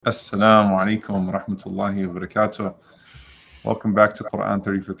Assalamu alaikum wa rahmatullahi wa barakatuh. Welcome back to Quran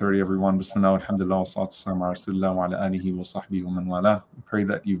 30 for 30, everyone. Bismillah, alhamdulillah, wa salatu wassalamu ala rasulillah wa ala alihi wa sahbihi wa man wala. We pray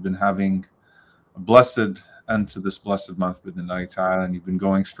that you've been having a blessed end to this blessed month with the night ta'ala, and you've been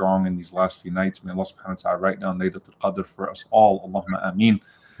going strong in these last few nights. May Allah subhanahu wa ta'ala write down Laylatul Qadr for us all. Allahumma ameen.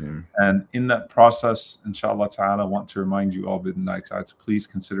 And in that process, inshallah ta'ala, I want to remind you all with the night ta'ala to please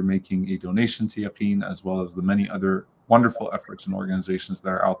consider making a donation to Yaqeen, as well as the many other wonderful efforts and organizations that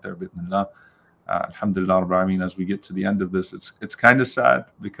are out there, bidnillah. Alhamdulillah Rabbil Alameen. As we get to the end of this, it's kind of sad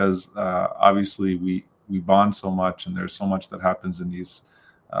because obviously we bond so much, and there's so much that happens in these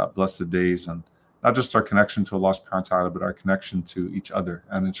blessed days, and not just our connection to Allah subhanahu wa ta'ala, but our connection to each other.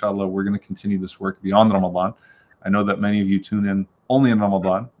 And inshallah, we're going to continue this work beyond Ramadan. I know that many of you tune in only in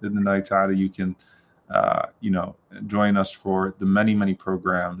Ramadan. In the night ta'ala, you can join us for the many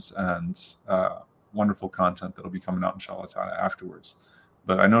programs and wonderful content that'll be coming out inshallah ta'ala afterwards.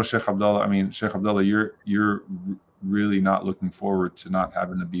 But I know Sheikh Abdullah, you're really not looking forward to not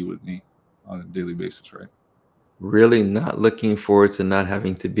having to be with me on a daily basis, right? Really not looking forward to not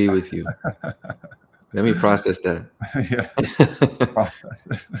having to be with you. Let me process that. Yeah, process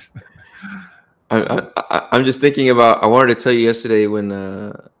it. I'm just thinking about, I wanted to tell you yesterday when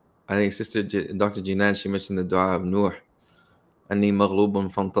I think Sister Dr. Jinan, she mentioned the dua of Nuh. Anni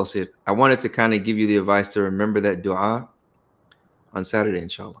maghlubun fantasir. I wanted to kind of give you the advice to remember that dua on Saturday,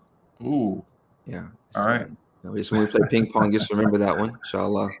 inshallah. Ooh. Yeah. All right. Just when we play ping pong, just remember that one,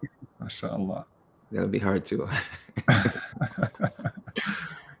 inshallah. MashaAllah. That'll be hard too.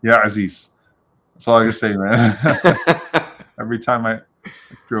 Yeah, Aziz. That's all I can say, man. Every time I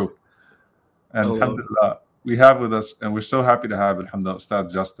joke. And alhamdulillah, we have with us, and we're so happy to have, alhamdulillah, Ustad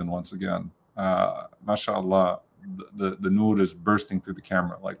Justin once again. MashaAllah, the noor is bursting through the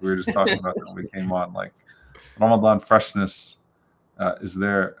camera. Like we were just talking about when we came on. Like Ramadan freshness is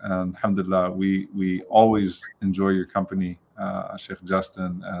there. And alhamdulillah, we always enjoy your company, Sheikh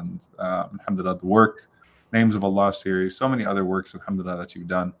Justin, and alhamdulillah, the work, Names of Allah series, so many other works, alhamdulillah, that you've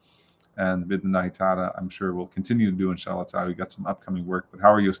done. And bidnillahi ta'ala, I'm sure we'll continue to do, inshallah ta'ala. We got some upcoming work. But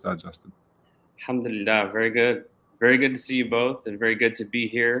how are you, Ustad Justin? Alhamdulillah, very good. Very good to see you both, and very good to be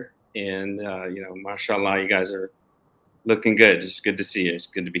here. And, mashallah, you guys are looking good. It's good to see you. It's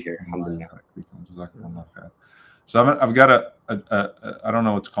good to be here. Alhamdulillah. So I've got a I don't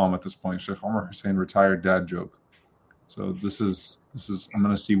know what to call him at this point, Sheikh Omar Hussein retired dad joke. So this is I'm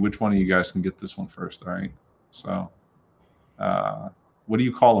going to see which one of you guys can get this one first, all right? So what do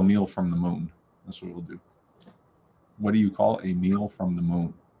you call a meal from the moon? That's what we'll do. What do you call a meal from the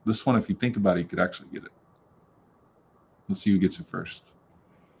moon? This one, if you think about it, you could actually get it. Let's see who gets it first.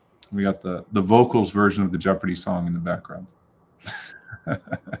 We got the vocals version of the Jeopardy song in the background.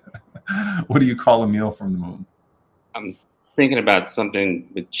 What do you call a meal from the moon? I'm thinking about something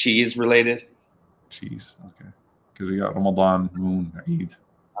with cheese related. Cheese, okay. Because we got Ramadan, moon, Eid.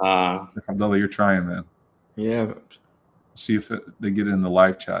 Abdullah, you're trying, man. Yeah. See if they get it in the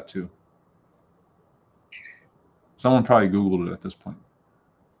live chat too. Someone probably Googled it at this point.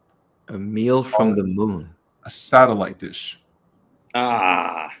 A meal from the moon. A satellite dish.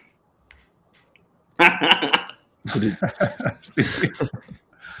 Yeah,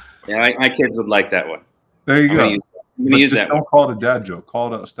 my kids would like that one. There you go. But use just don't call it a dad joke.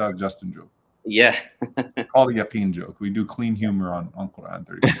 Call it a Ustad Justin joke. Yeah. Call it a Yaqeen joke. We do clean humor on Quran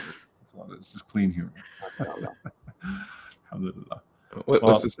 30. That's all it is. Just clean humor. Alhamdulillah.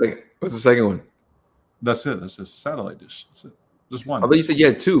 What's the second one? That's it. That's a satellite dish. That's it. Just one. I thought you said you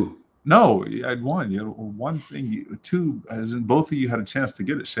had two. No, you had one. You had one thing. Two, as in both of you had a chance to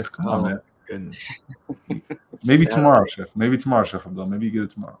get it, Sheikh. Come on, man. Goodness. Maybe tomorrow, Sheikh. Maybe tomorrow, Sheikh Abdullah. Maybe you get it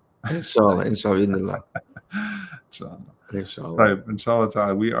tomorrow. Inshallah. Inshallah. Right. Inshallah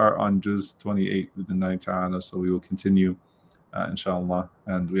ta'ala. We are on Juz 28 with the night ta'ala, so we will continue, inshallah.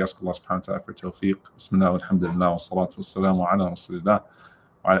 And we ask Allah subhanahu wa ta'ala for tawfiq. Bismillah, alhamdulillah, wa salatu wa salamu ala rasulillah,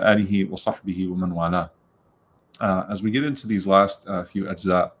 wa ala alihi wa sahbihi wa man wala. As we get into these last few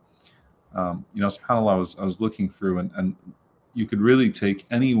ajza, subhanAllah, I was looking through, and you could really take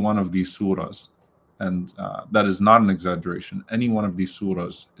any one of these surahs, and that is not an exaggeration. Any one of these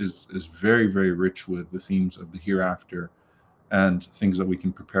surahs is very, very rich with the themes of the hereafter and things that we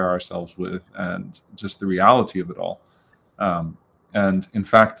can prepare ourselves with, and just the reality of it all. And in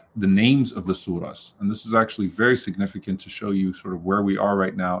fact, the names of the surahs, and this is actually very significant to show you sort of where we are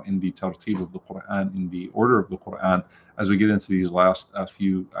right now in the tartib of the Quran, in the order of the Quran, as we get into these last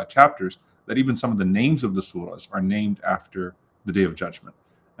few chapters, that even some of the names of the surahs are named after the Day of Judgment.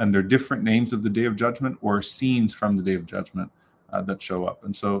 And they're different names of the Day of Judgment or scenes from the Day of Judgment. that show up.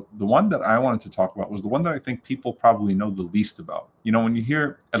 And so the one that I wanted to talk about was the one that I think people probably know the least about. You know, when you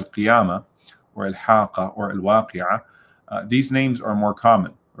hear Al-Qiyamah or Al-Haqa or Al-Waqi'ah, these names are more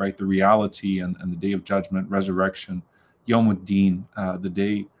common, right? The reality and the day of judgment, resurrection, Yawmuddin, the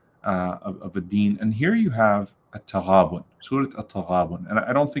day of a deen. And here you have At-Taghabun, Surah At-Taghabun. And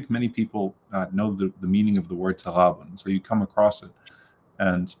I don't think many people know the meaning of the word Taghabun. So you come across it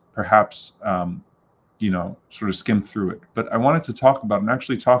and perhaps, sort of skim through it. But I wanted to talk about, and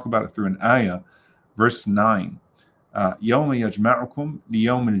actually talk about it through an ayah, verse 9. يَوْمَ يَجْمَعُكُمْ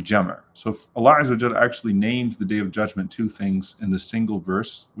لِيَوْمِ الْجَمْعِ. So Allah Azza wa Jalla actually names the day of judgment two things in the single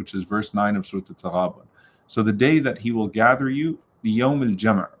verse, which is verse 9 of Surah At-Taghabun. So the day that He will gather you, لِيَوْمِ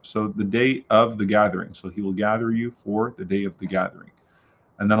الْجَمْعِ. So the day of the gathering. So He will gather you for the day of the gathering.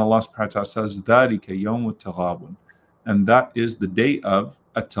 And then Allah subhanahu wa ta'ala says, ذَلِكَ يَوْمُ التَّغَابُنِ. And that is the day of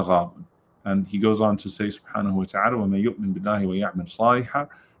At-Taghabun. And He goes on to say, subhanahu wa ta'ala, وَمَن يُؤْمِن بِاللَّهِ وَيَعْمَلْ صَالِحًا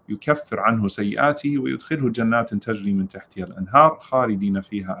يكفر عنه سيئاته ويدخله جنات تجري من تحتها الأنهار خالدين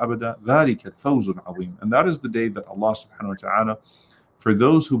فيها أبدا ذلك الفوز العظيم. And that is the day that Allah subhanahu wa ta'ala, for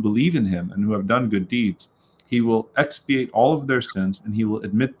those who believe in Him and who have done good deeds, He will expiate all of their sins and He will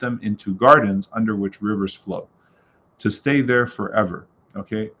admit them into gardens under which rivers flow, to stay there forever.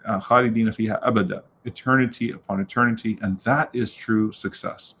 Okay, خالدين فيها أبدا, eternity upon eternity, and that is true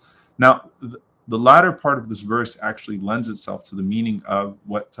success. Now, the latter part of this verse actually lends itself to the meaning of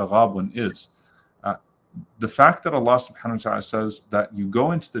what Taghabun is. The fact that Allah subhanahu wa ta'ala says that you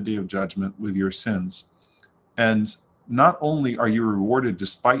go into the day of judgment with your sins, and not only are you rewarded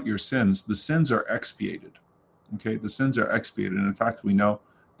despite your sins, the sins are expiated. Okay, the sins are expiated. And in fact, we know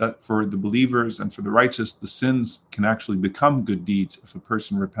that for the believers and for the righteous, the sins can actually become good deeds if a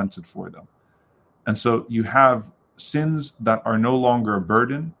person repented for them. And so you have sins that are no longer a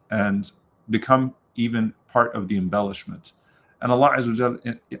burden and become even part of the embellishment. And Allah Azza wa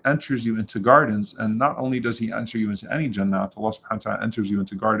Jalla enters you into gardens, and not only does He enter you into any Jannat, Allah subhanahu wa ta'ala enters you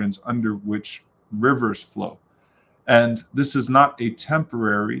into gardens under which rivers flow. And this is not a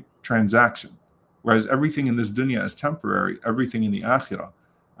temporary transaction. Whereas everything in this dunya is temporary, everything in the akhirah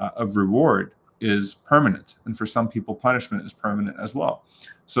of reward is permanent. And for some people, punishment is permanent as well.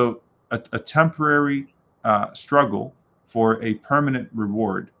 So a temporary struggle for a permanent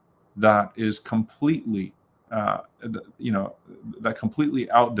reward that is completely, that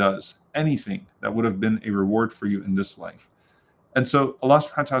completely outdoes anything that would have been a reward for you in this life. And so Allah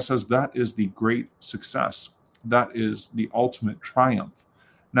subhanahu wa ta'ala says that is the great success. That is the ultimate triumph.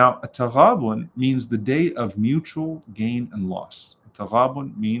 Now, At-Taghabun means the day of mutual gain and loss.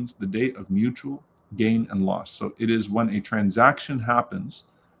 At-Taghabun means the day of mutual gain and loss. So it is when a transaction happens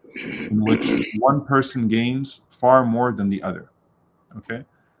in which one person gains far more than the other. Okay?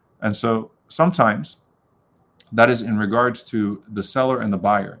 And so sometimes that is in regards to the seller and the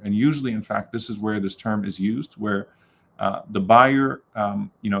buyer. And usually, in fact, this is where this term is used, where the buyer,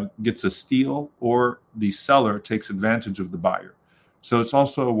 gets a steal, or the seller takes advantage of the buyer. So it's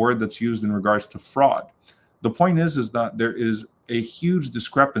also a word that's used in regards to fraud. The point is that there is a huge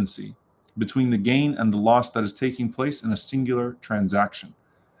discrepancy between the gain and the loss that is taking place in a singular transaction.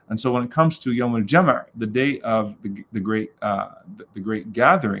 And so when it comes to Yawm al-Jam', the day of the great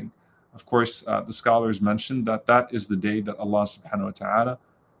gathering, of course, the scholars mentioned that is the day that Allah subhanahu wa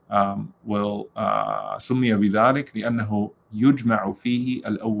ta'ala will سمي بذلك لأنه يجمع فيه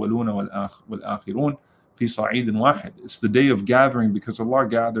الأولون والآخرون في صعيد واحد. It's the day of gathering because Allah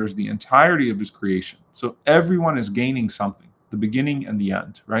gathers the entirety of His creation. So everyone is gaining something, the beginning and the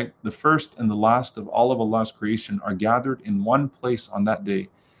end, right? The first and the last of all of Allah's creation are gathered in one place on that day.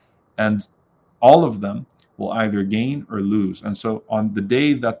 And all of them will either gain or lose. And so on the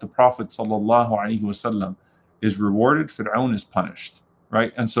day that the Prophet ﷺ is rewarded, Fir'aun is punished,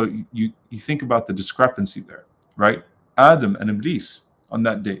 right? And so you think about the discrepancy there, right? Adam and Iblis on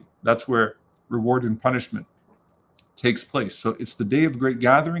that day, that's where reward and punishment takes place. So it's the day of great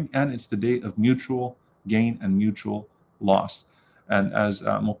gathering, and it's the day of mutual gain and mutual loss. And as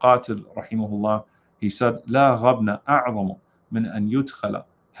Muqatil rahimahullah, he said, لا غبن أعظم من أن يدخل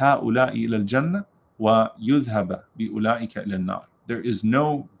هؤلاء إلى الجنة ويذهب بأولئك إلى النار. There is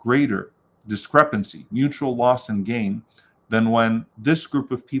no greater discrepancy, mutual loss and gain, than when this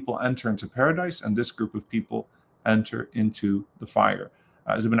group of people enter into paradise and this group of people enter into the fire.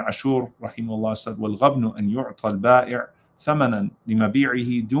 As Ibn Ashur rahimahullah said, وَالْغَبْنُ أَنْ يُعْطَى الْبَائِعُ ثَمَنًا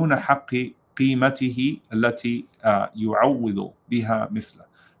لِمَبِيعِهِ دُونَ حَقِّ قِيمَتِهِ الَّتِي يُعَوِّضُ بِهَا مِثْلَهُ.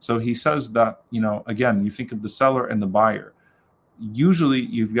 So he says that, again, you think of the seller and the buyer. Usually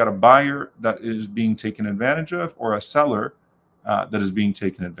you've got a buyer that is being taken advantage of, or a seller that is being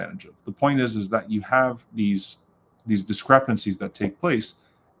taken advantage of. The point is that you have these these discrepancies that take place.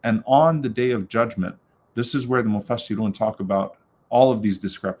 And on the day of judgment, this is where the Mufassirun talk about all of these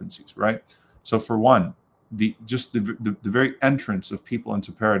discrepancies, right? So for one, the very entrance of people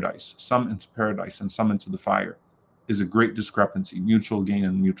into paradise, some into paradise and some into the fire, is a great discrepancy, mutual gain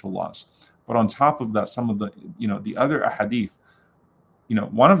and mutual loss. But on top of that, some of the, the other ahadith,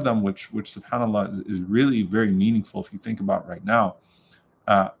 one of them, which subhanAllah is really very meaningful if you think about right now,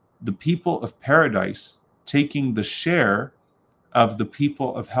 the people of paradise taking the share of the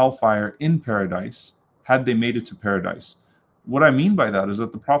people of hellfire in paradise had they made it to paradise. What I mean by that is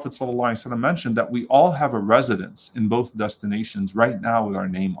that the Prophet ﷺ mentioned that we all have a residence in both destinations right now with our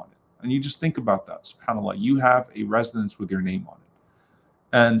name on it. And you just think about that, subhanAllah, you have a residence with your name on it.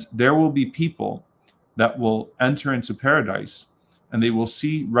 And there will be people that will enter into paradise and they will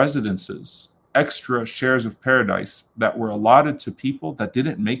see residences, extra shares of paradise that were allotted to people that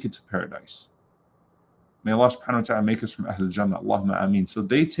didn't make it to paradise. May Allah subhanahu wa ta'ala make us from Ahl al-Jannah, Allahumma ameen. So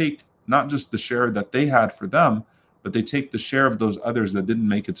they take not just the share that they had for them, but they take the share of those others that didn't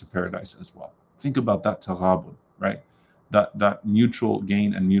make it to paradise as well. Think about that taghabun, right? That mutual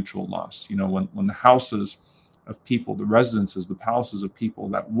gain and mutual loss. When the houses of people, the residences, the palaces of people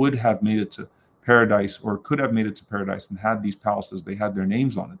that would have made it to paradise or could have made it to paradise and had these palaces, they had their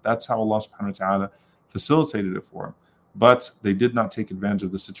names on it. That's how Allah subhanahu wa ta'ala facilitated it for them. But they did not take advantage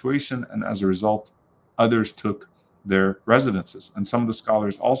of the situation, and as a result, others took their residences. And some of the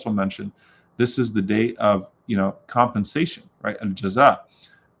scholars also mentioned this is the day of compensation, right? Al-jaza.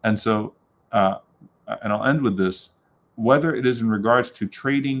 And so, and I'll end with this, whether it is in regards to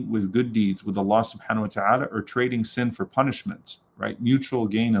trading with good deeds with Allah subhanahu wa ta'ala or trading sin for punishment, right? Mutual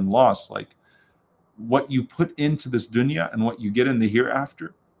gain and loss, like what you put into this dunya and what you get in the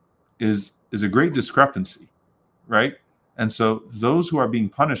hereafter is a great discrepancy, right? And so those who are being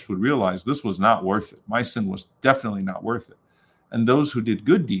punished would realize this was not worth it. My sin was definitely not worth it. And those who did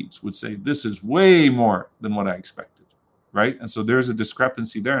good deeds would say, this is way more than what I expected, right? And so there's a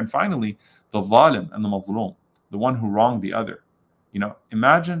discrepancy there. And finally, the zalim and the mazlum, the one who wronged the other.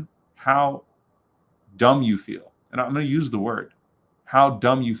 Imagine how dumb you feel. And I'm going to use the word, how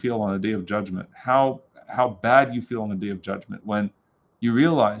dumb you feel on the day of judgment, how bad you feel on the day of judgment when you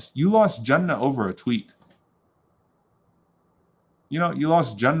realize you lost Jannah over a tweet. You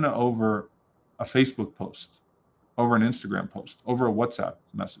lost Jannah over a Facebook post, over an Instagram post, over a WhatsApp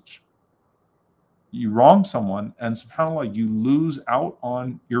message. You wrong someone, and subhanAllah, you lose out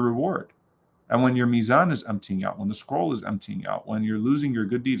on your reward. And when your mizan is emptying out, when the scroll is emptying out, when you're losing your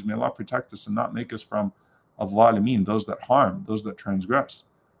good deeds, may Allah protect us and not make us from al-zalimeen, those that harm, those that transgress.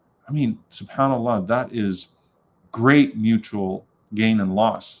 I mean, subhanAllah, that is great mutual gain and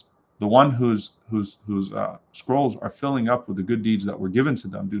loss. The one whose scrolls are filling up with the good deeds that were given to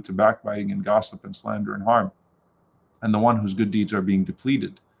them due to backbiting and gossip and slander and harm, and the one whose good deeds are being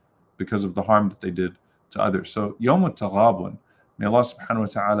depleted because of the harm that they did to others. So Yawm al-Taghabun, may Allah subhanahu wa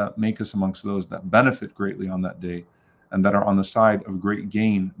ta'ala make us amongst those that benefit greatly on that day and that are on the side of great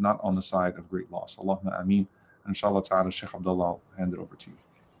gain, not on the side of great loss. Allahumma ameen. Inshallah ta'ala, Shaykh Abdullah, I'll hand it over to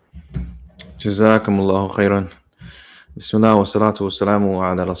you. Jazakumullahu khairan. Bismillah wa salatu wa salamu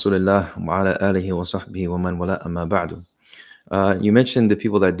ala rasulillah wa ala alihi wa sahbihi wa man wala amma ba'du. You mentioned the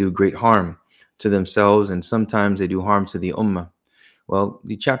people that do great harm to themselves, and sometimes they do harm to the ummah. Well,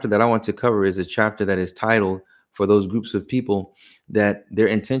 the chapter that I want to cover is a chapter that is titled for those groups of people that their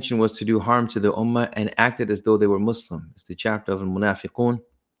intention was to do harm to the ummah and acted as though they were Muslim. It's the chapter of Al-Munafiqun,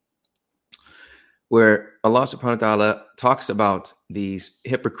 where Allah subhanahu wa ta'ala talks about these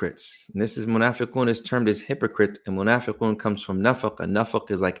hypocrites. And this is Munafiqun is termed as hypocrite, and Munafiqun comes from nafaq, and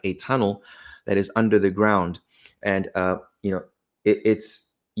nafaq is like a tunnel that is under the ground. And it's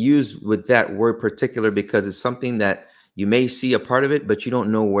used with that word particular because it's something that you may see a part of it, but you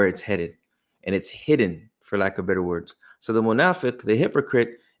don't know where it's headed. And it's hidden, for lack of better words. So the munafiq, the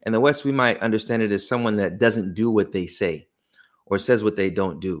hypocrite, in the West, we might understand it as someone that doesn't do what they say or says what they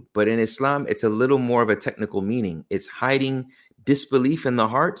don't do. But in Islam, it's a little more of a technical meaning. It's hiding disbelief in the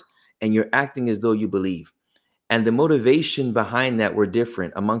heart, and you're acting as though you believe. And the motivation behind that were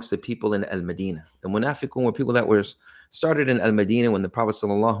different amongst the people in Al-Madinah. The munafiqun were people that were started in Al-Madinah when the Prophet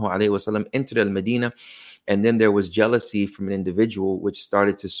ﷺ entered Al-Madinah. And then there was jealousy from an individual, which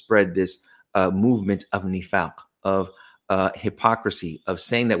started to spread this movement of nifaq, of hypocrisy, of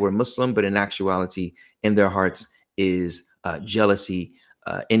saying that we're Muslim, but in actuality, in their hearts is jealousy,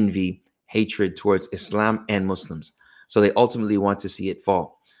 envy, hatred towards Islam and Muslims. So they ultimately want to see it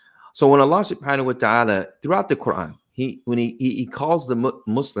fall. So when Allah subhanahu wa ta'ala, throughout the Quran, when he calls the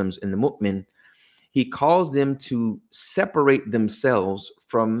Muslims and the mu'min, he calls them to separate themselves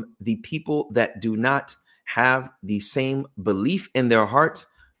from the people that do not have the same belief in their heart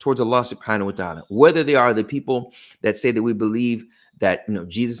towards Allah subhanahu wa ta'ala. Whether they are the people that say that we believe that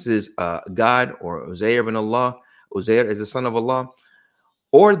Jesus is God, or Uzair ibn Allah, Uzair is the son of Allah,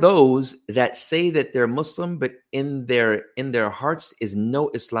 or those that say that they're Muslim, but in their hearts is no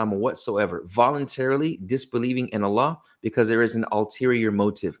Islam whatsoever, voluntarily disbelieving in Allah because there is an ulterior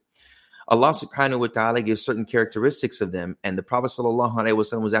motive. Allah subhanahu wa ta'ala gives certain characteristics of them, and the Prophet sallallahu alaihi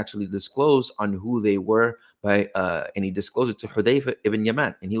wasallam was actually disclosed on who they were and he disclosed it to Hudayfa ibn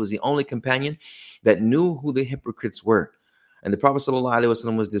Yaman, and he was the only companion that knew who the hypocrites were, and the Prophet sallallahu alaihi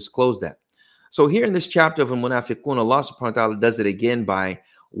wasallam was disclosed that. So here in this chapter of Al-Munafiqun, Allah subhanahu wa ta'ala does it again by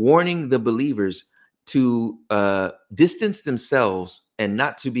warning the believers to distance themselves and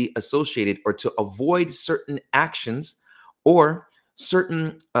not to be associated or to avoid certain actions or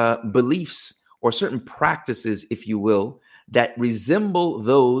certain beliefs or certain practices, if you will, that resemble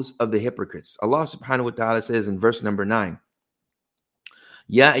those of the hypocrites. Allah subhanahu wa ta'ala says in verse number 9,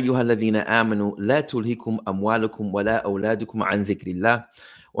 Ya ayyuhalladhina amanu la tulhikum amwalukum wa la awladukum an dhikrillah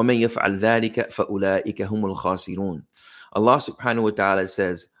wa man yaf'al dhalika fa ulaika humul khasirun. Allah subhanahu wa ta'ala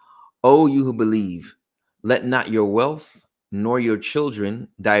says, O you who believe, let not your wealth nor your children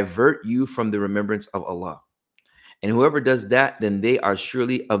divert you from the remembrance of Allah. And whoever does that, then they are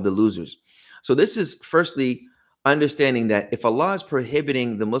surely of the losers. So this is firstly understanding that if Allah is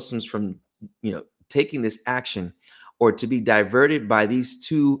prohibiting the Muslims from, taking this action or to be diverted by these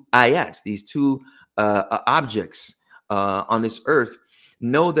two ayats, these two objects on this earth,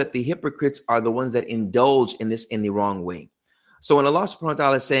 know that the hypocrites are the ones that indulge in this in the wrong way. So when Allah subhanahu wa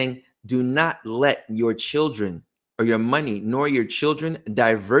ta'ala is saying, do not let your children or your money nor your children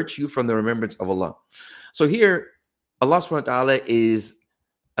divert you from the remembrance of Allah. So here, Allah subhanahu wa ta'ala is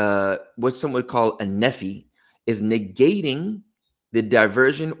what some would call a nefi, is negating the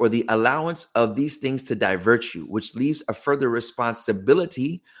diversion or the allowance of these things to divert you, which leaves a further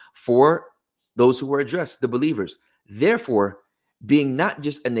responsibility for those who were addressed, the believers. Therefore, being not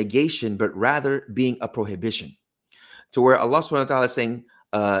just a negation, but rather being a prohibition. To where Allah subhanahu wa ta'ala is saying,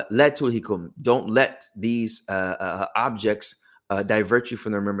 la tulhikum, don't let these objects divert you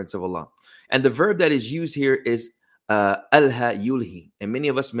from the remembrance of Allah. And the verb that is used here is alha yulhi. And many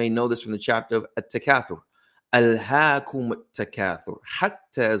of us may know this from the chapter of At-Takathur. Alhaakum at-takathur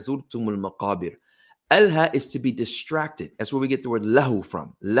hatta zurtumul maqabir. Alha is to be distracted. That's where we get the word lahu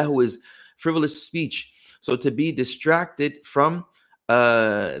from. Lahu is frivolous speech. So to be distracted from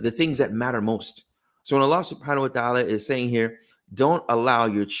the things that matter most. So when Allah subhanahu wa ta'ala is saying here, don't allow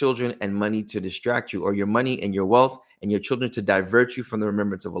your children and money to distract you, or your money and your wealth and your children to divert you from the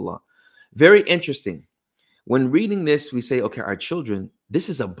remembrance of Allah. Very interesting. When reading this, we say, okay, our children, this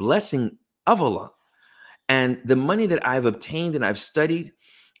is a blessing of Allah. And the money that I've obtained and I've studied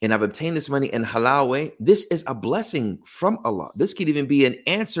and I've obtained this money in halal way, this is a blessing from Allah. This could even be an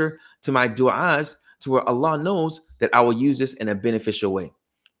answer to my du'as, to where Allah knows that I will use this in a beneficial way.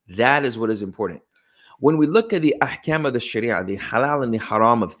 That is what is important. When we look at the ahkam of the sharia, the halal and the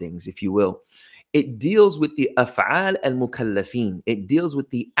haram of things, if you will, it deals with the af'al al-mukallafin. It deals with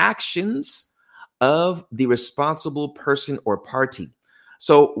the actions of the responsible person or party.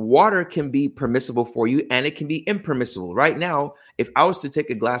 So water can be permissible for you and it can be impermissible. Right now, if I was to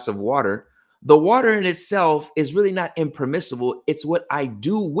take a glass of water, the water in itself is really not impermissible. It's what I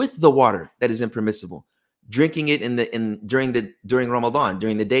do with the water that is impermissible. Drinking it during Ramadan,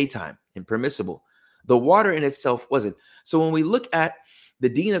 during the daytime, impermissible. The water in itself wasn't. So when we look at the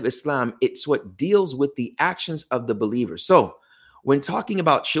deen of Islam, it's what deals with the actions of the believer. So when talking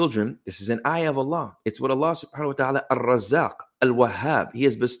about children, this is an ayah of Allah. It's what Allah subhanahu wa ta'ala, Ar-Razzaq, Al-Wahhab. He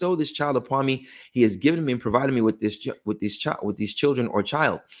has bestowed this child upon me. He has given me and provided me with these children or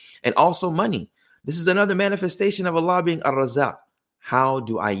child, and also money. This is another manifestation of Allah being Ar-Razzaq. How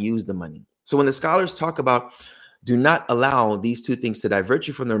do I use the money? So when the scholars talk about do not allow these two things to divert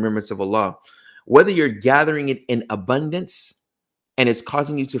you from the remembrance of Allah, whether you're gathering it in abundance and it's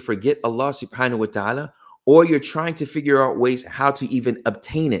causing you to forget Allah subhanahu wa ta'ala, or you're trying to figure out ways how to even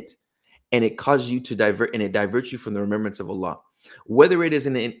obtain it, and it causes you to divert you from the remembrance of Allah. Whether it is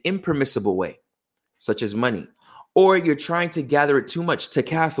in an impermissible way, such as money, or you're trying to gather it too much,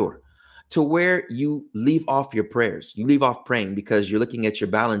 takathur, to where you leave off your prayers. You leave off praying because you're looking at your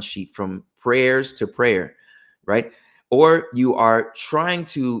balance sheet from prayers to prayer, right? Or you are trying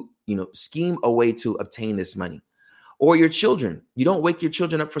to, scheme a way to obtain this money. Or your children, you don't wake your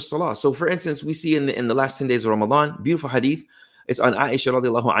children up for salah. So for instance, we see in the last 10 days of Ramadan, beautiful hadith, it's on Aisha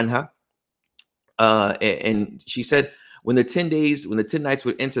radiallahu anha. And she said, when the 10 nights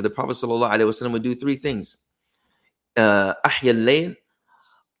would enter, the Prophet sallallahu alaihi wasallam would do three things. Ahya al-layl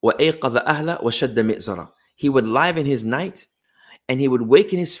wa ayqadha ahla wa shadda mi'zara. he would liven his night, and he would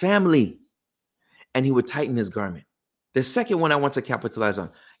waken his family, and he would tighten his garment. The second one I want to capitalize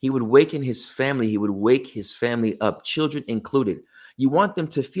on, he would waken his family. He would wake his family up, children included. You want them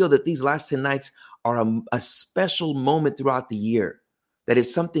to feel that these last 10 nights are a special moment throughout the year, that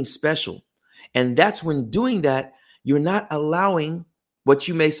it's something special. And that's when doing that, you're not allowing what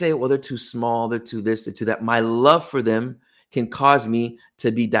you may say, well, they're too small, they're too this, they're too that. My love for them can cause me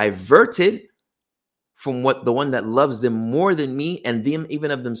to be diverted from what the one that loves them more than me and them even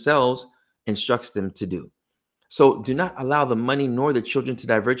of themselves instructs them to do. So do not allow the money nor the children to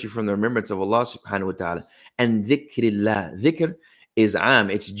divert you from the remembrance of Allah subhanahu wa ta'ala. And dhikrillah. Dhikr is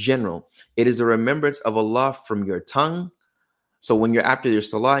it's general. It is a remembrance of Allah from your tongue. So when you're after your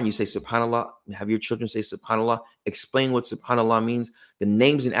salah and you say subhanallah, have your children say subhanallah, explain what subhanallah means, the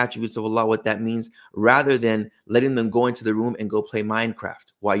names and attributes of Allah, what that means, rather than letting them go into the room and go play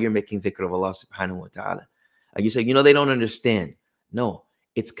Minecraft while you're making dhikr of Allah subhanahu wa ta'ala. You say, they don't understand. No,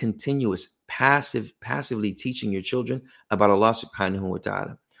 it's continuous, passively teaching your children about Allah subhanahu wa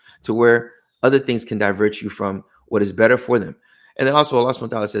ta'ala, to where other things can divert you from what is better for them. And then also Allah subhanahu wa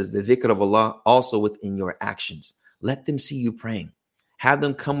ta'ala says the dhikr of Allah also within your actions. Let them see you praying. Have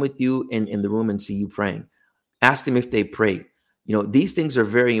them come with you in the room and see you praying. Ask them if they prayed. These things are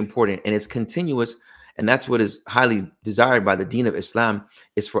very important, and it's continuous. And that's what is highly desired by the deen of Islam,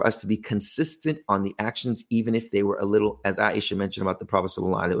 is for us to be consistent on the actions, even if they were a little, as Aisha mentioned about the Prophet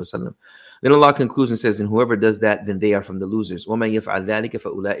sallallahu alaihi wasallam. Then Allah concludes and says, and whoever does that, then they are from the losers. وَمَنْ يَفْعَلْ ذَلِكَ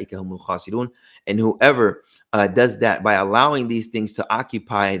فَأُولَٰئِكَ هُمُ الْخَاسِرُونَ. And whoever does that by allowing these things to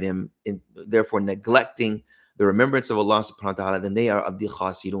occupy them, and therefore neglecting the remembrance of Allah subhanahu wa ta'ala, then they are of the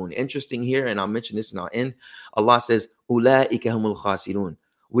khasirun. Interesting here, and I'll mention this and I'll end. Allah says, أُولَٰئِكَ هُمُ الْخَاسِرُونَ.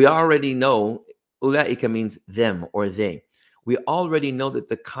 We already know, Ulaika means them or they. We already know that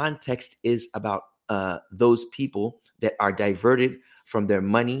the context is about those people that are diverted from their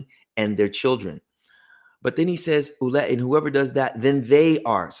money and their children. But then he says, Ula, and whoever does that, then they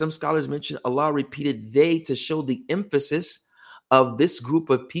are. Some scholars mention Allah repeated they to show the emphasis of this group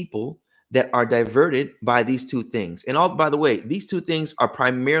of people that are diverted by these two things. And by the way, these two things are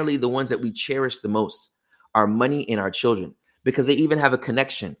primarily the ones that we cherish the most, our money and our children, because they even have a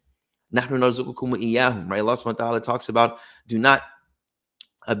connection. Nahnu narzuqukum wa iyyahum, right? Allah subhanahu wa ta'ala talks about do not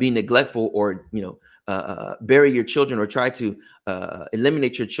be neglectful or bury your children or try to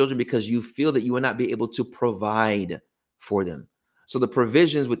eliminate your children because you feel that you will not be able to provide for them. So the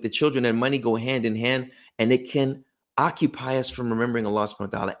provisions with the children and money go hand in hand, and it can occupy us from remembering Allah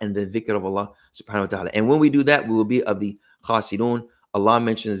subhanahu wa ta'ala and the dhikr of Allah subhanahu wa ta'ala. And when we do that, we will be of the khasirun. Allah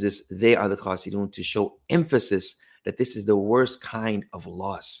mentions this, they are the khasirun, to show emphasis that this is the worst kind of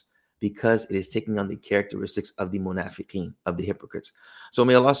loss, because it is taking on the characteristics of the munafiqeen, of the hypocrites. So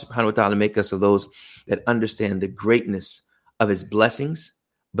may Allah subhanahu wa ta'ala make us of those that understand the greatness of his blessings,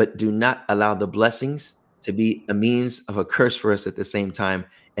 but do not allow the blessings to be a means of a curse for us at the same time.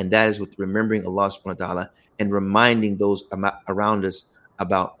 And that is with remembering Allah subhanahu wa ta'ala and reminding those around us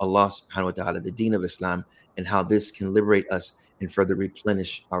about Allah subhanahu wa ta'ala, the deen of Islam, and how this can liberate us and further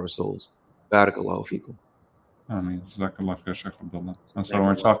replenish our souls. Barakallahu feekum. Ameen. Jazakallah khair, Shaykh Abdullah. And so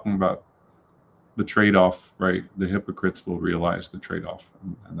we're talking about the trade-off, right? The hypocrites will realize the trade-off,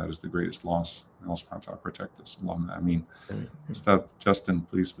 and that is the greatest loss. And Allah subhanahu wa ta'ala protect us. Allahumma ameen. Ustad Justin,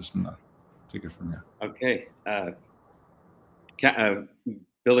 please, bismillah. Take it from here. Okay.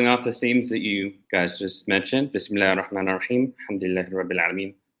 Building off the themes that you guys just mentioned, Bismillah ar-Rahman ar-Rahim, Alhamdulillah Rabbil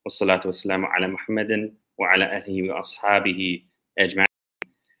Alameen, Wassalatu wassalamu ala Muhammadin wa ala ahlihi wa ashabihi ajma'in.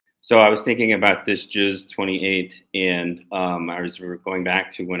 So I was thinking about this Juz 28, and I was going back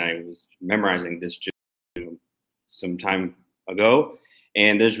to when I was memorizing this Juz some time ago.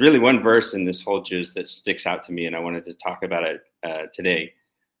 And there's really one verse in this whole Juz that sticks out to me, and I wanted to talk about it today.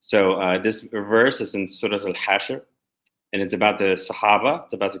 So this verse is in Surah Al-Hashr, and it's about the Sahaba,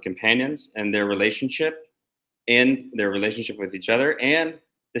 it's about the companions and their relationship with each other and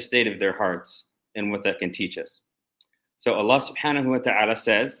the state of their hearts and what that can teach us. So Allah subhanahu wa ta'ala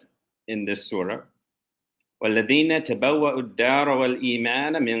says in this surah, وَالَّذِينَ تَبَوَّأُوا الدَّارَ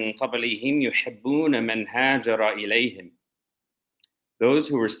وَالْإِيمَانَ مِنْ قَبْلِهِمْ يُحِبُّونَ مَنْ هَاجَرَ إِلَيْهِمْ. Those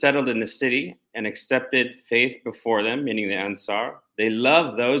who were settled in the city and accepted faith before them, meaning the Ansar, they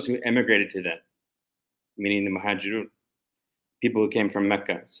love those who emigrated to them, meaning the Muhajirun, people who came from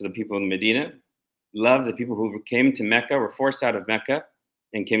Mecca. So the people in Medina love the people who came to Mecca, were forced out of Mecca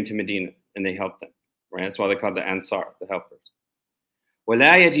and came to Medina, and they helped them. Right? That's why they called the Ansar, the helpers.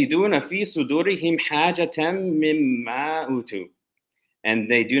 وَلَا يَجِدُونَ فِي صُدُورِهِمْ حَاجَةً مِّمَّا أُوتُوا. And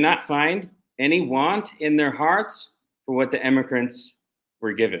they do not find any want in their hearts for what the emigrants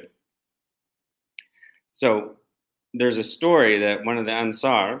were given. So there's a story that one of the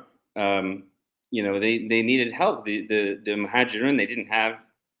Ansar, they needed help. The Muhajirun, they didn't have,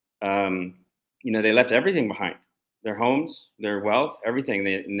 they left everything behind, their homes, their wealth, everything,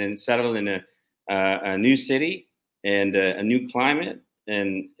 and then settled in a new city and a new climate,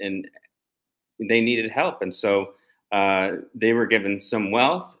 and they needed help. And so they were given some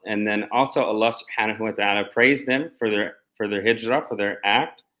wealth, and then also Allah subhanahu wa ta'ala praised them for their hijrah, for their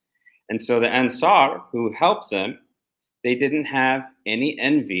act. And so the Ansar who helped them, they didn't have any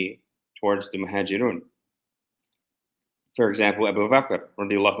envy towards the Muhajirun. For example, Abu Bakr,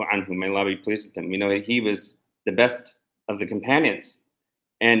 radiallahu anhu, may Allah be pleased with him. We know that he was the best of the companions.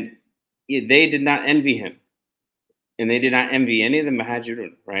 And they did not envy him. And they did not envy any of the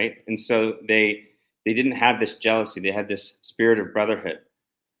Muhajirun, right? And so they didn't have this jealousy. They had this spirit of brotherhood.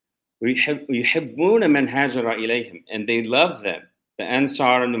 وَيُحِبُّونَ مَنْ هَاجَرَ إِلَيْهِمْ. And they loved them. The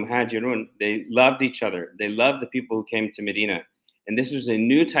Ansar and the Muhajirun, they loved each other. They loved the people who came to Medina. And this was a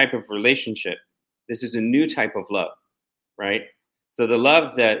new type of relationship. This is a new type of love, right? So the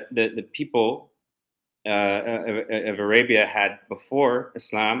love that the people of Arabia had before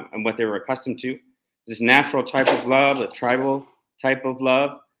Islam and what they were accustomed to, this natural type of love, a tribal type of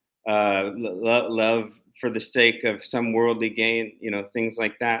love, love for the sake of some worldly gain, things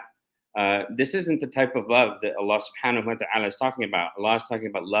like that. This isn't the type of love that Allah subhanahu wa ta'ala is talking about. Allah is talking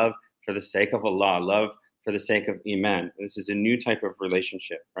about love for the sake of Allah, love for the sake of Iman. This is a new type of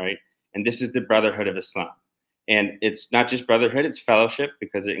relationship, right? And this is the brotherhood of Islam. And it's not just brotherhood, it's fellowship,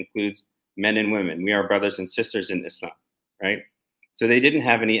 because it includes men and women. We are brothers and sisters in Islam, right? So they didn't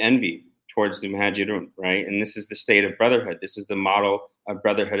have any envy towards the Muhajirun, right? And this is the state of brotherhood. This is the model of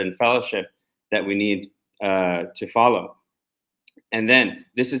brotherhood and fellowship that we need to follow. And then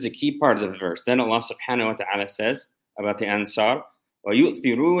this is a key part of the verse. Then Allah subhanahu wa ta'ala says about the Ansar,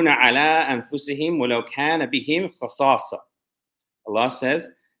 وَيُؤْثِرُونَ عَلَىٰ أَنفُسِهِمْ وَلَوْ كَانَ بِهِمْ خَصَاصَةٌ. Allah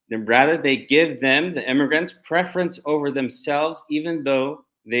says, then rather they give them, the immigrants, preference over themselves, even though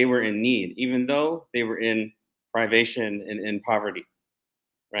they were in need, even though they were in privation and in poverty,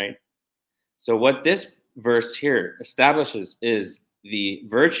 right? So what this verse here establishes is the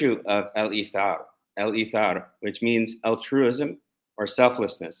virtue of al-ithar, which means altruism or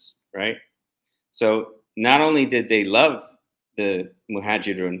selflessness, right? So not only did they love the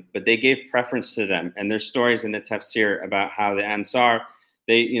Muhajirun, but they gave preference to them. And there's stories in the tafsir about how the Ansar,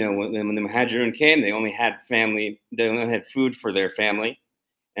 they, when the Muhajirun came, they only had food for their family.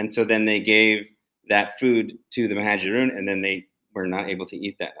 And so then they gave that food to the Muhajirun, and then they were not able to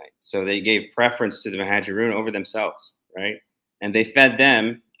eat that night. So they gave preference to the Muhajirun over themselves, right? And they fed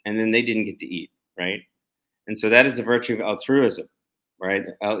them, and then they didn't get to eat, right? And so that is the virtue of altruism, right?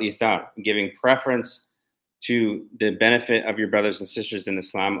 Al-ithar, giving preference to the benefit of your brothers and sisters in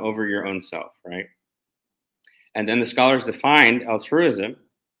Islam over your own self, right? And then the scholars defined altruism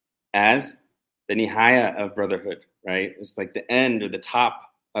as the nihaya of brotherhood, right? It's like the end or the top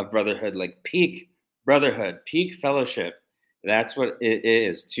of brotherhood, like peak brotherhood, peak fellowship. That's what it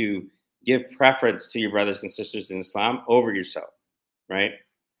is, to give preference to your brothers and sisters in Islam over yourself, right?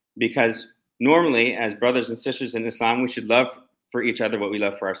 Because normally, as brothers and sisters in Islam, we should love for each other what we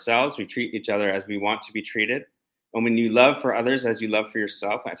love for ourselves. We treat each other as we want to be treated. And when you love for others as you love for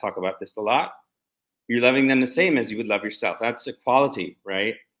yourself, I talk about this a lot, you're loving them the same as you would love yourself. That's equality,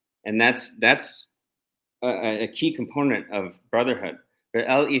 right? And that's a key component of brotherhood. But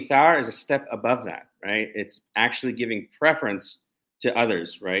al-ithar is a step above that, right? It's actually giving preference to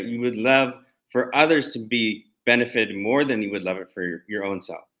others, right? You would love for others to be benefited more than you would love it for your own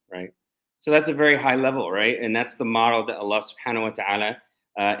self, right? So that's a very high level, right? And that's the model that Allah subhanahu wa ta'ala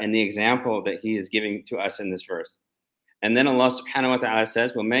and the example that He is giving to us in this verse. And then Allah subhanahu wa ta'ala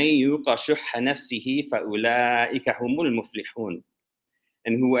says, وَمَن يُوقَ شُحَّ نَفْسِهِ فَأُولَٰئِكَ هُمُ الْمُفْلِحُونَ.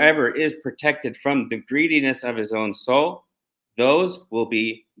 And whoever is protected from the greediness of his own soul, those will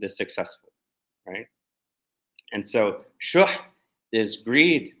be the successful, right? And so shuh is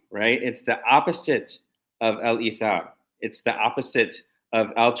greed, right? It's the opposite of al-ithar. It's the opposite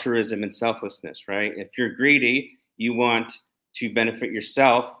of altruism and selflessness, right? If you're greedy, you want to benefit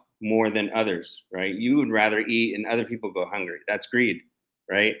yourself more than others, right? You would rather eat and other people go hungry. That's greed,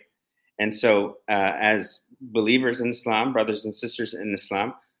 right? And so as believers in Islam, brothers and sisters in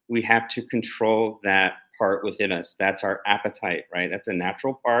Islam, we have to control that part within us. That's our appetite, right? That's a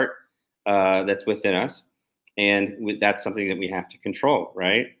natural part that's within us. And that's something that we have to control,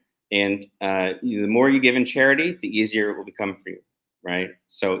 right? And the more you give in charity, the easier it will become for you, right?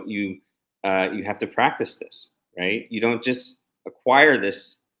 So you have to practice this, right? You don't just acquire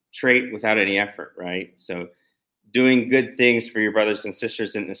this trait without any effort, right? So doing good things for your brothers and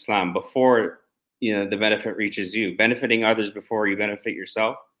sisters in Islam before the benefit reaches you. Benefiting others before you benefit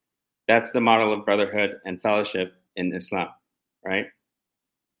yourself. That's the model of brotherhood and fellowship in Islam, right?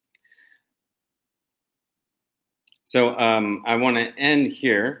 So I want to end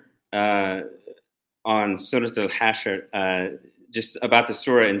here on Surah Al-Hashr. Just about the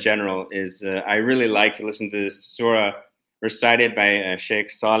surah in general is I really like to listen to this surah recited by Sheikh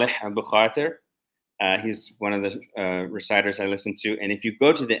Saleh Abu Khatir. He's one of the reciters I listen to. And if you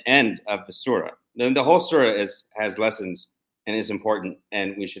go to the end of the surah, then the whole surah has lessons and is important,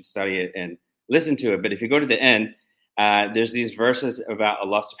 and we should study it and listen to it. But if you go to the end, there's these verses about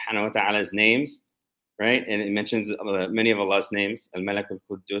Allah subhanahu wa ta'ala's names, right? And it mentions many of Allah's names: Al-Malak,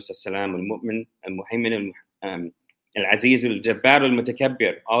 Al-Quddus, Al-Salam, Al-Mu'min, Al-Muhaymin, Al-Aziz, Al-Jabbar,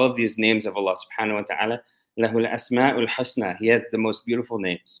 Al-Mutakabbir. All of these names of Allah subhanahu wa ta'ala. Lahu al-asma'ul husna. He has the most beautiful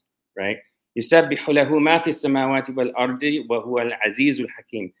names, right? يُسَبِّحُ لَهُ مَا فِي السَّمَاوَاتِ وَالْأَرْضِ وَهُوَ الْعَزِيزُ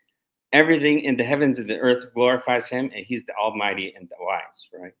الْحَكِيمُ. Everything in the heavens and the earth glorifies him, and he's the Almighty and the Wise,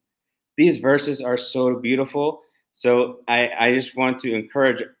 right? These verses are so beautiful. So I just want to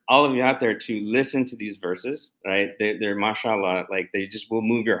encourage all of you out there to listen to these verses, right? They're mashallah, like they just will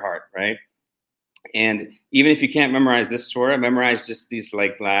move your heart, right? And even if you can't memorize this surah, memorize just these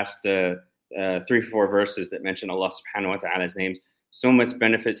like last 3-4 verses that mention Allah subhanahu wa ta'ala's names. So much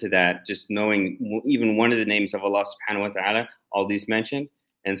benefit to that, just knowing even one of the names of Allah subhanahu wa ta'ala, all these mentioned.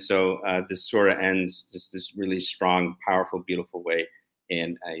 And so this surah ends just this really strong, powerful, beautiful way.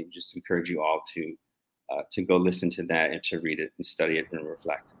 And I just encourage you all to go listen to that and to read it and study it and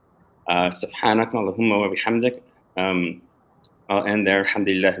reflect. Subhanak Allahumma wa bihamdik. I'll end there.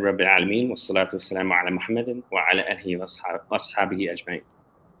 Alhamdulillah Rabbil Alameen. Wa salatu wa salamu ala Muhammadin wa ala alihi wa ashabihi ajma'in.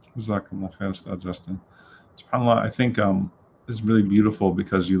 Jazakallah khair, Ustad Justin. SubhanAllah, I think it's really beautiful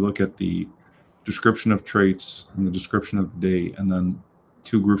because you look at the description of traits and the description of the day, and then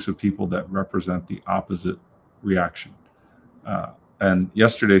two groups of people that represent the opposite reaction. And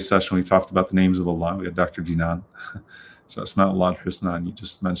yesterday's session, we talked about the names of Allah. We had Dr. Jinan. So Asma'ullah al-Husna, and you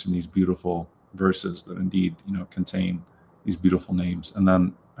just mentioned these beautiful verses that indeed, contain these beautiful names. And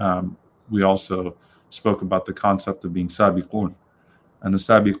then we also spoke about the concept of being sabiqun. And the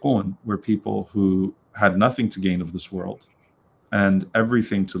sabiqun were people who had nothing to gain of this world and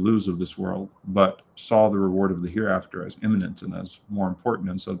everything to lose of this world, but saw the reward of the hereafter as imminent and as more important.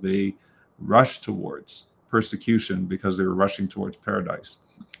 And so they rushed towards persecution because they were rushing towards paradise.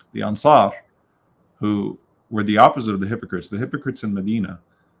 The Ansar, who were the opposite of the hypocrites in Medina,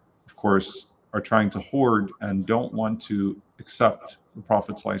 of course, are trying to hoard and don't want to accept the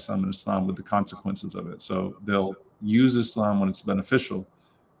Prophet ﷺ and Islam with the consequences of it. So they'll use Islam when it's beneficial,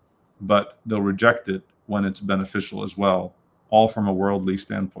 but they'll reject it when it's beneficial as well, all from a worldly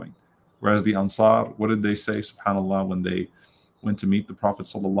standpoint. Whereas the Ansar, what did they say, subhanAllah, when they went to meet the Prophet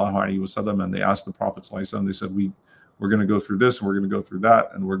ﷺ and they asked the Prophet ﷺ, they said, we're going to go through this and we're going to go through that,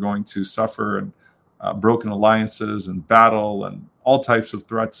 and we're going to suffer and broken alliances and battle and all types of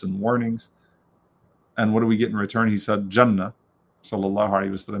threats and warnings. And what do we get in return? He said, Jannah, sallallahu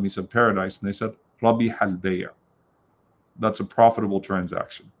alayhi wasallam. He said, paradise. And they said, Rabih al-Bay'a. That's a profitable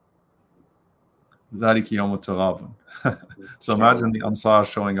transaction. ذَلِكِ يَوْمُ التَّغَابُنِ. So imagine the Ansar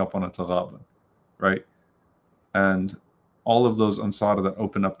showing up on a Taghabun, right? And all of those Ansar that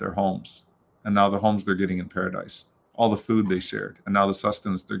open up their homes, and now the homes they're getting in paradise. All the food they shared, and now the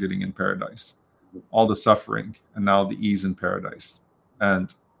sustenance they're getting in paradise. All the suffering, and now the ease in paradise.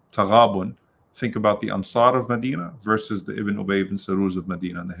 And Taghabun, think about the Ansar of Medina versus the Ibn Ubay ibn Salul of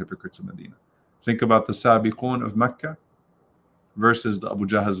Medina and the hypocrites of Medina. Think about the Sabiqun of Mecca versus the Abu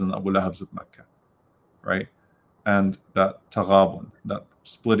Jahls and the Abu Lahabs of Mecca, right? And that Taghabun, that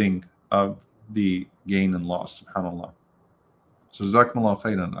splitting of the gain and loss, subhanAllah. So Jazakumullah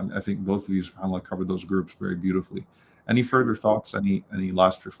khairan. I think both of you, subhanAllah, covered those groups very beautifully. Any further thoughts, any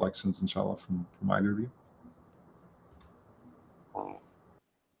last reflections, inshallah, from either of you?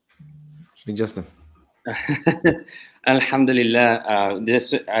 Justin. Alhamdulillah. I'll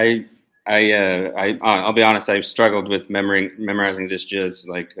be honest. I've struggled with memorizing this juz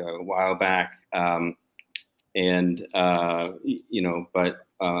like a while back, but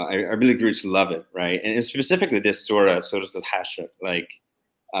I really grew to love it, right? And specifically this surah Al-Hashr. Like,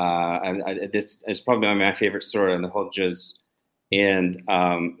 this is probably my favorite surah in the whole juz, and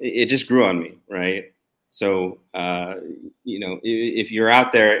it just grew on me, right? So, if you're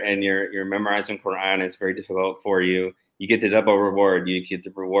out there and you're memorizing Quran, it's very difficult for you. You get the double reward. You get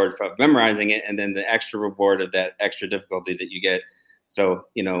the reward for memorizing it, and then the extra reward of that extra difficulty that you get. So,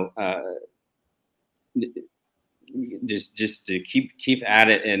 just to keep at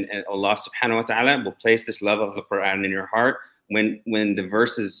it, and Allah subhanahu wa ta'ala will place this love of the Quran in your heart when the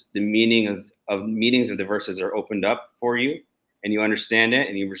verses, the meaning of meanings of the verses are opened up for you, and you understand it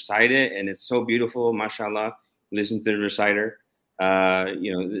and you recite it, and it's so beautiful, mashallah. Listen to the reciter.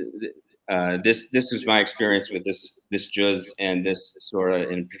 This was my experience with this juz and this surah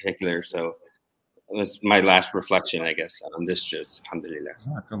in particular. So it was my last reflection, I guess, on this juz. Alhamdulillah.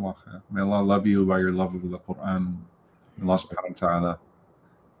 May Allah love you by your love of the Quran. Allah subhanahu wa ta'ala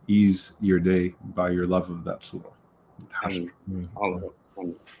ease your day by your love of that surah. All of it.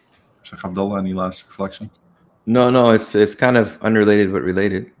 Sheikh Abdullah, any last reflection? No, it's kind of unrelated but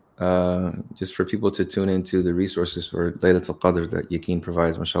related. Just for people to tune into the resources for Laylatul Qadr that Yaqeen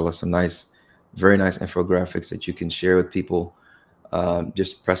provides, mashallah, some very nice infographics that you can share with people.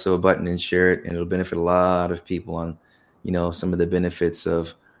 Just press a button and share it, and it'll benefit a lot of people on, some of the benefits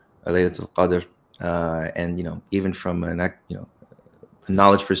of Laylatul Qadr, and even from a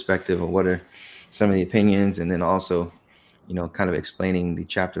knowledge perspective of what are some of the opinions, and then also, kind of explaining the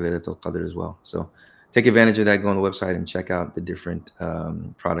chapter Laylatul Qadr as well. So take advantage of that. Go on the website and check out the different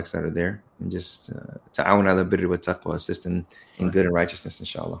products that are there, and just ta'awun ala birri wa taqwa, assist in good and righteousness,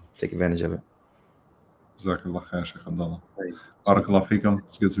 inshallah. Take advantage of it. Jazakallah khair, Sheikh Abdullah. Barakallah feekum.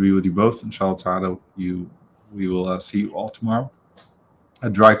 It's good to be with you both. Inshallah ta'ala, we will see you all tomorrow. A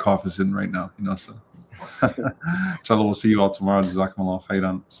dry cough is in right now, so inshallah we'll see you all tomorrow. Jazakumullah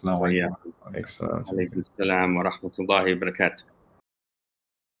khairan. Assalamu alaikum. Alaikum assalam wa rahmatullahi wa barakatuh.